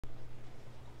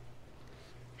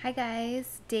Hi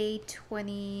guys, day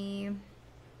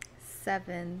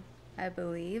 27, I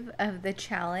believe, of the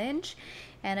challenge,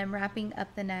 and I'm wrapping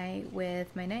up the night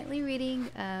with my nightly reading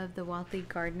of The Wealthy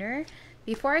Gardener.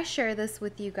 Before I share this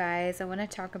with you guys, I want to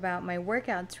talk about my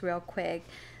workouts real quick.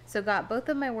 So got both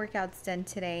of my workouts done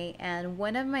today, and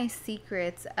one of my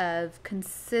secrets of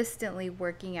consistently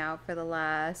working out for the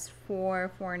last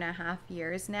four and a half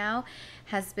years now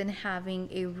has been having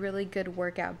a really good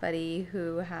workout buddy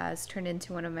who has turned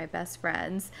into one of my best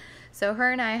friends. So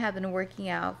her and I have been working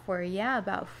out for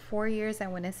about 4 years, I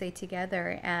want to say,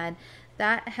 together, and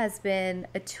that has been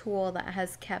a tool that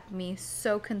has kept me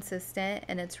so consistent,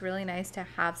 and it's really nice to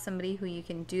have somebody who you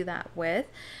can do that with,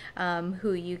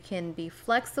 who you can be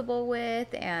flexible with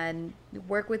and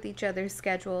work with each other's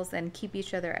schedules and keep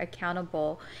each other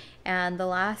accountable. And the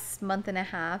last month and a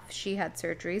half she had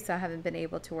surgery, so I haven't been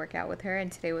able to work out with her,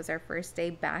 and today was our first day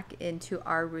back into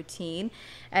our routine,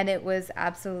 and it was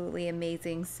absolutely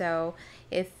amazing. So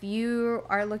if you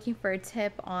are looking for a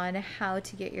tip on how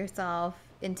to get yourself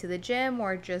into the gym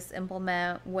or just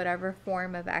implement whatever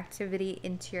form of activity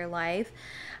into your life,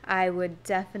 I would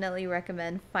definitely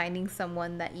recommend finding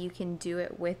someone that you can do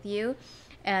it with you.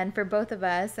 And for both of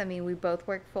us, I mean, we both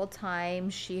work full time.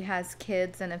 She has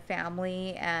kids and a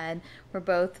family, and we're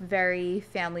both very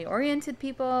family oriented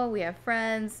people. We have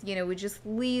friends, we just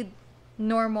lead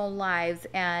normal lives,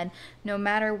 and no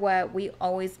matter what, we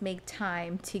always make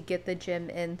time to get the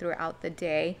gym in throughout the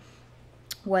day,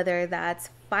 whether that's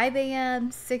 5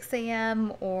 a.m., 6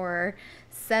 a.m., or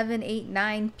 7, 8,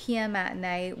 9 p.m. at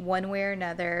night. One way or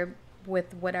another,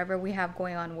 with whatever we have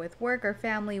going on with work or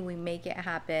family, we make it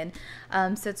happen.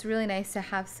 So it's really nice to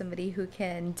have somebody who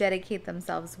can dedicate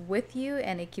themselves with you,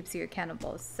 and it keeps you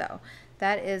accountable. So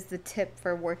that is the tip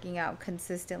for working out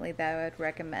consistently that I would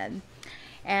recommend.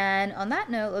 And on that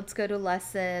note, let's go to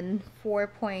lesson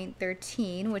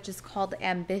 4.13, which is called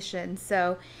ambition.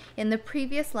 So in the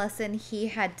previous lesson, he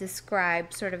had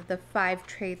described sort of the 5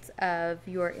 traits of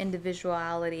your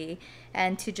individuality.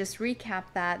 And to just recap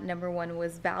that, number 1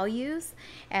 was values.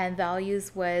 And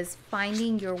values was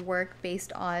finding your work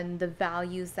based on the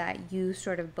values that you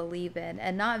sort of believe in,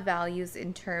 and not values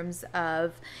in terms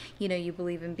of, you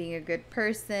believe in being a good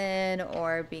person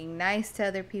or being nice to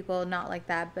other people, not like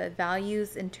that, but values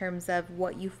in terms of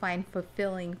what you find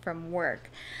fulfilling from work.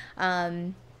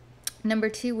 Number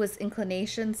 2 was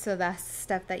inclination, so that's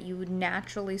stuff that you would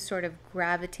naturally sort of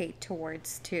gravitate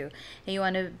towards too. And you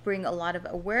want to bring a lot of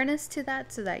awareness to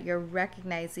that so that you're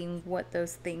recognizing what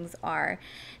those things are.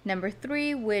 Number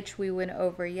 3, which we went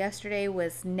over yesterday,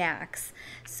 was knacks.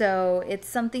 So it's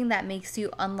something that makes you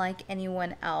unlike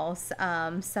anyone else,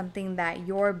 something that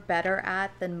you're better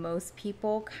at than most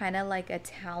people, kind of like a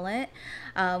talent,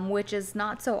 which is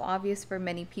not so obvious for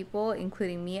many people,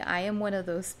 including me. I am one of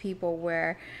those people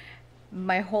where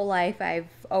my whole life I've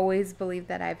always believed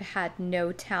that I've had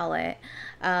no talent,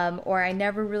 or I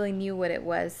never really knew what it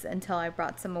was until I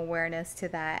brought some awareness to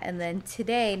that. And then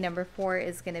today, number 4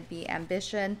 is going to be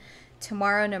ambition.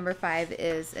 Tomorrow, number 5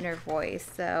 is inner voice.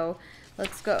 So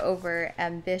let's go over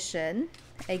ambition.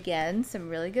 Again, some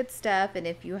really good stuff. And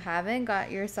if you haven't got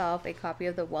yourself a copy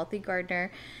of The Wealthy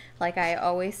Gardener, like I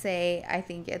always say, I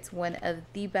think it's one of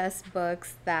the best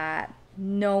books that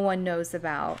no one knows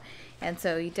about, and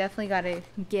so you definitely got to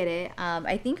get it.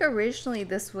 I think originally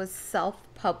this was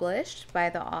self-published by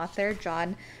the author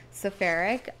John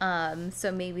Safaric,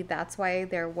 so maybe that's why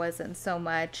there wasn't so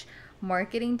much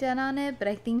marketing done on it, but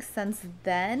I think since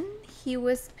then he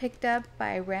was picked up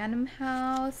by Random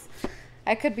House.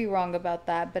 I could be wrong about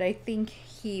that, but I think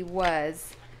he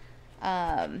was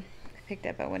picked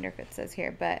up. I wonder if it says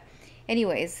here, but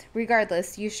anyways,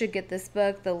 regardless, you should get this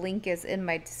book. The link is in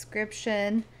my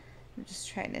description. I'm just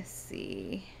trying to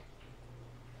see.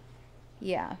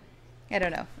 Yeah, I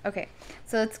don't know. Okay,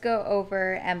 so let's go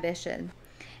over ambition.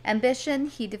 Ambition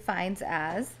he defines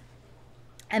as: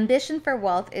 ambition for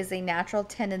wealth is a natural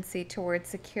tendency towards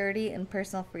security and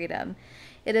personal freedom.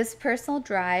 It is personal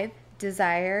drive,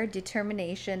 desire,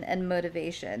 determination, and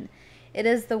motivation. It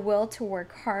is the will to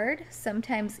work hard,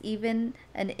 sometimes even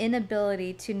an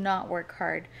inability to not work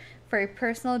hard, for a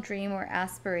personal dream or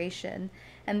aspiration.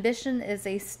 Ambition is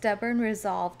a stubborn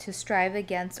resolve to strive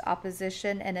against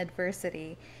opposition and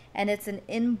adversity, and it's an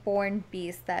inborn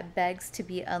beast that begs to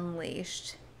be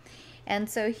unleashed. And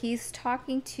so he's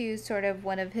talking to sort of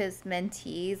one of his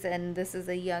mentees, and this is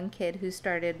a young kid who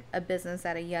started a business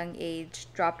at a young age,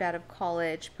 dropped out of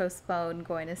college, postponed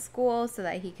going to school so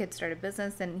that he could start a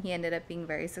business, and he ended up being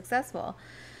very successful.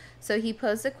 So he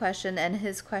posed a question, and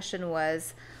his question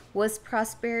was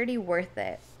prosperity worth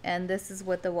it? And this is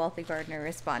what the Wealthy Gardener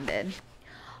responded: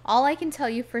 All I can tell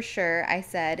you for sure, I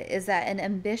said, is that an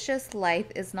ambitious life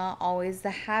is not always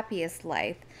the happiest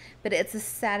life, but it's a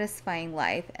satisfying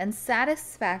life, and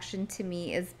satisfaction to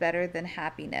me is better than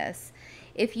happiness.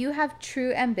 If you have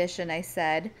true ambition, I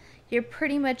said, you're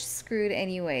pretty much screwed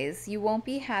anyways. You won't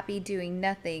be happy doing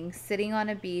nothing, sitting on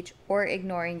a beach, or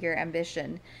ignoring your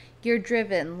ambition. You're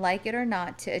driven, like it or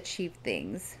not, to achieve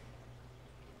things.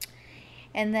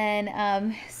 And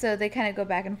then, so they kind of go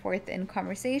back and forth in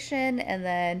conversation. And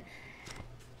then,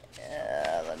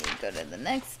 let me go to the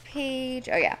next page.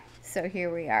 Oh, yeah. So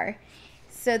here we are.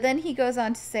 So then he goes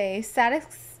on to say,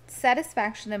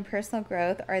 satisfaction and personal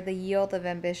growth are the yield of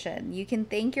ambition. You can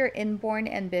thank your inborn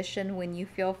ambition when you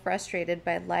feel frustrated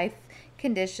by life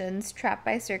conditions, trapped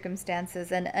by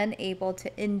circumstances, and unable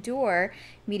to endure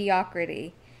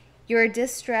mediocrity. Your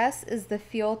distress is the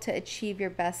fuel to achieve your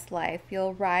best life.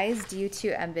 You'll rise due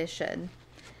to ambition.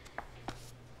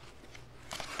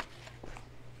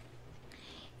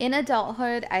 In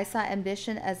adulthood, I saw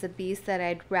ambition as a beast that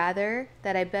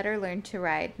I better learn to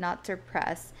ride, not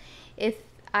suppress. If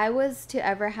I was to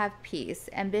ever have peace,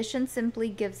 ambition simply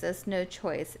gives us no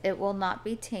choice. It will not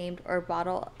be tamed or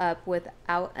bottled up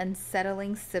without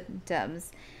unsettling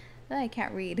symptoms. I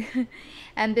can't read.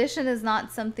 Ambition is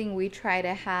not something we try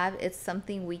to have. It's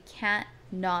something we can't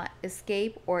not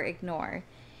escape or ignore.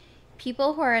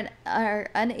 People who are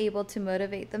unable to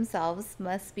motivate themselves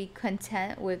must be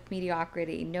content with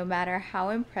mediocrity, no matter how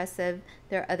impressive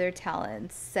their other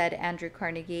talents, said Andrew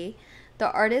Carnegie.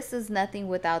 The artist is nothing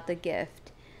without the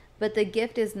gift, but the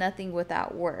gift is nothing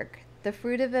without work. The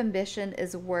fruit of ambition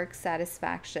is work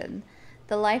satisfaction.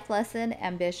 The life lesson,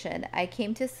 ambition. I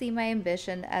came to see my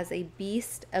ambition as a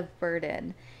beast of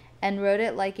burden and rode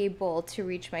it like a bull to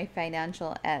reach my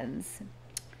financial ends.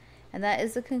 And that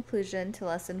is the conclusion to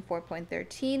lesson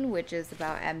 4.13, which is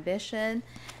about ambition.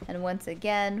 And once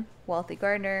again, Wealthy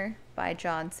Gardener by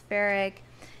John Sfarrick.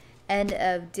 End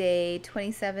of day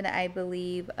 27, I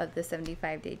believe, of the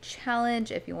 75-day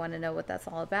challenge. If you want to know what that's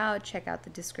all about, check out the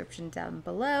description down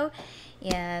below.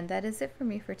 And that is it for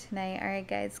me for tonight. All right,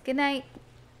 guys. Good night.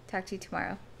 Talk to you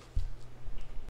tomorrow.